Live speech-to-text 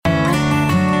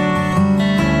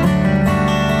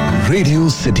Radio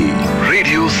city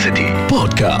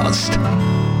podcast.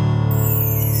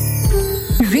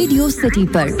 Radio city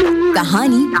पर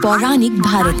कहानी पौराणिक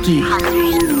भारत की।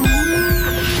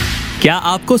 क्या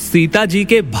आपको सीता जी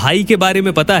के भाई के बारे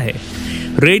में पता है?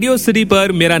 रेडियो सिटी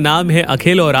पर मेरा नाम है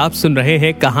अखिल और आप सुन रहे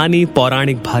हैं कहानी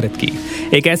पौराणिक भारत की,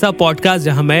 एक ऐसा पॉडकास्ट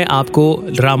जहां मैं आपको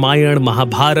रामायण,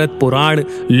 महाभारत, पुराण,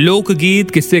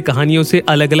 लोकगीत, किस्से, कहानियों से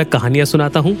अलग अलग कहानियां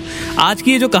सुनाता हूं। आज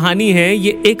की ये जो कहानी है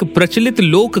ये एक प्रचलित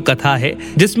लोक कथा है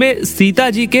जिसमें सीता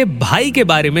जी के भाई के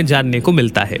बारे में जानने को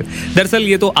मिलता है। दरअसल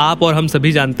ये तो आप और हम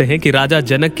सभी जानते हैं कि राजा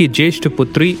जनक की ज्येष्ठ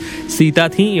पुत्री सीता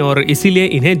थी और इसीलिए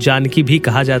इन्हें जानकी भी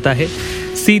कहा जाता है।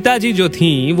 सीता जी जो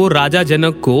थी वो राजा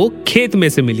जनक को खेत में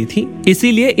से मिली थी,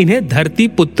 इसीलिए इन्हें धरती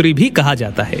पुत्री भी कहा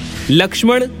जाता है।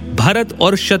 लक्ष्मण, भरत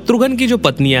और शत्रुघ्न की जो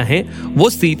पत्नियां हैं वो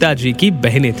सीता जी की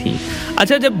बहनें थीं।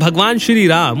 अच्छा, जब भगवान श्री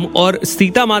राम और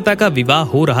सीता माता का विवाह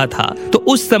हो रहा था तो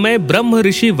उस समय ब्रह्म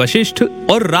ऋषि वशिष्ठ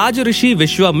और राज ऋषि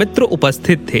विश्वामित्र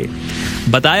उपस्थित थे।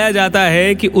 बताया जाता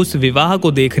है कि उस विवाह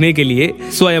को देखने के लिए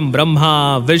स्वयं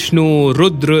ब्रह्मा, विष्णु,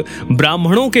 रुद्र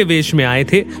ब्राह्मणों के वेश में आए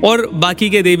थे और बाकी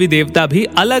के देवी देवता भी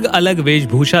अलग अलग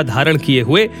वेशभूषा धारण किए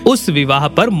हुए उस विवाह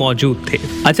पर मौजूद थे।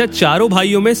 अच्छा, चारों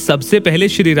भाइयों में सबसे पहले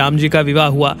श्री राम जी का विवाह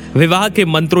हुआ। विवाह के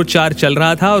मंत्रोच्चार चल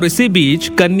रहा था और इसी बीच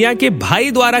कन्या के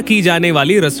भाई द्वारा की जाने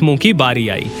वाली रस्मों की बारी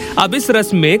आई। अब इस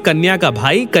रस्म में कन्या का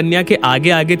भाई कन्या के आगे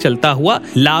आगे चलता हुआ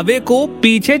लावे को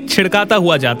पीछे छिड़काता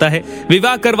हुआ जाता है।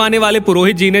 विवाह करवाने वाले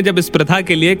पुरोहित जी ने जब इस प्रथा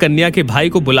के लिए कन्या के भाई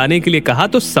को बुलाने के लिए कहा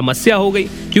तो समस्या हो गई,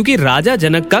 क्योंकि राजा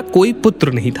जनक का कोई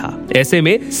पुत्र नहीं था। ऐसे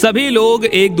में सभी लोग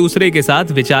एक दूसरे के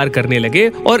साथ विचार करने लगे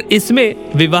और इसमें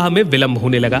विवाह में विलंब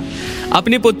होने लगा।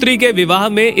 अपनी पुत्री के विवाह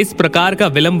में इस प्रकार का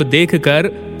विलंब देखकर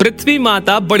पृथ्वी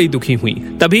माता बड़ी दुखी हुई।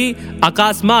 तभी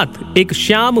अकस्मात एक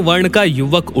श्याम वर्ण का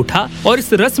युवक उठा और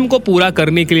इस रस्म को पूरा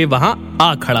करने के लिए वहां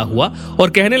आ खड़ा हुआ और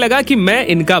कहने लगा कि मैं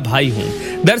इनका भाई हूं।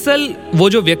 दरअसल वो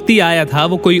जो व्यक्ति आया था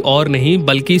वो कोई और नहीं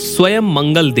बल्कि स्वयं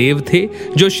मंगल देव थे,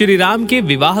 जो श्री राम के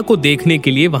विवाह को देखने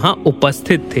के लिए वहां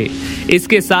उपस्थित थे।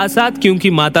 इसके साथ साथ क्योंकि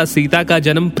माता सीता का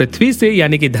जन्म पृथ्वी से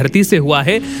यानी कि धरती से हुआ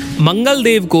है, मंगल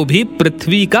देव को भी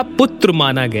पृथ्वी का पुत्र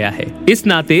माना गया है। इस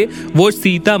नाते वो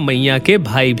सीता मैया के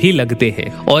भाई भी लगते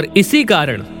हैं और इसी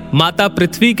कारण माता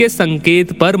पृथ्वी के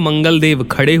संकेत पर मंगल देव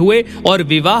खड़े हुए और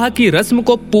विवाह की रस्म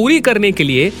को पूरी करने के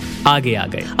लिए आगे आ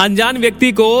गए। अनजान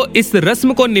व्यक्ति को इस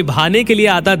रस्म को निभाने के लिए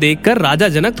आता देखकर राजा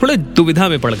जनक थोड़े दुविधा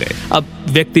में पड़ गए। अब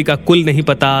व्यक्ति का कुल नहीं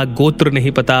पता, गोत्र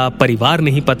नहीं पता, परिवार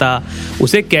नहीं पता,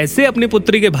 उसे कैसे अपनी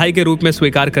पुत्री के भाई के रूप में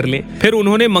स्वीकार कर लें। फिर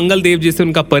उन्होंने मंगल देव जी से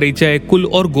उनका परिचय, कुल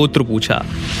और गोत्र पूछा।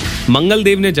 मंगल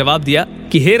देव ने जवाब दिया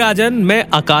कि हे राजन, मैं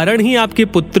अकारण ही आपकी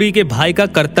पुत्री के भाई का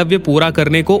कर्तव्य पूरा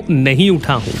करने को नहीं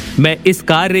उठा हूँ। मैं इस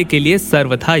कार्य के लिए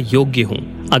सर्वथा योग्य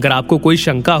हूँ। अगर आपको कोई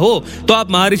शंका हो तो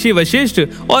आप महर्षि वशिष्ठ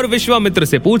और विश्वामित्र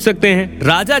से पूछ सकते हैं।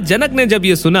 राजा जनक ने जब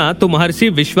ये सुना तो महर्षि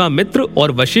विश्वामित्र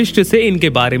और वशिष्ठ से इनके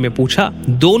बारे में पूछा।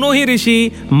 दोनों ही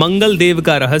ऋषि मंगल देव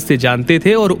का रहस्य जानते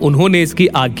थे और उन्होंने इसकी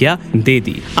आज्ञा दे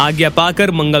दी। आज्ञा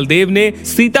पाकर मंगल देव ने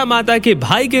सीता माता के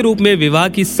भाई के रूप में विवाह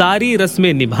की सारी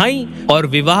रस्में निभाई और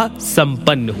विवाह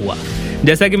संपन्न हुआ।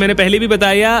 जैसा कि मैंने पहले भी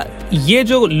बताया, ये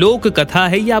जो लोक कथा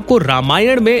है ये आपको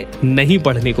रामायण में नहीं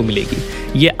पढ़ने को मिलेगी,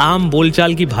 ये आम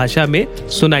बोलचाल की भाषा में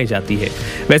सुनाई जाती है।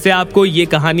 वैसे आपको ये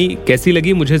कहानी कैसी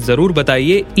लगी मुझे जरूर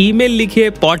बताइए। ईमेल लिखिए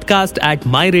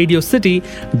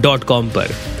podcast@myradiocity.com पर।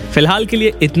 फिलहाल के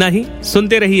लिए इतना ही।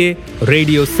 सुनते रहिए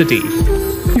रेडियो सिटी।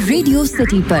 रेडियो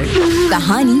सिटी पर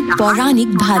कहानी पौराणिक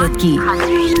भारत की।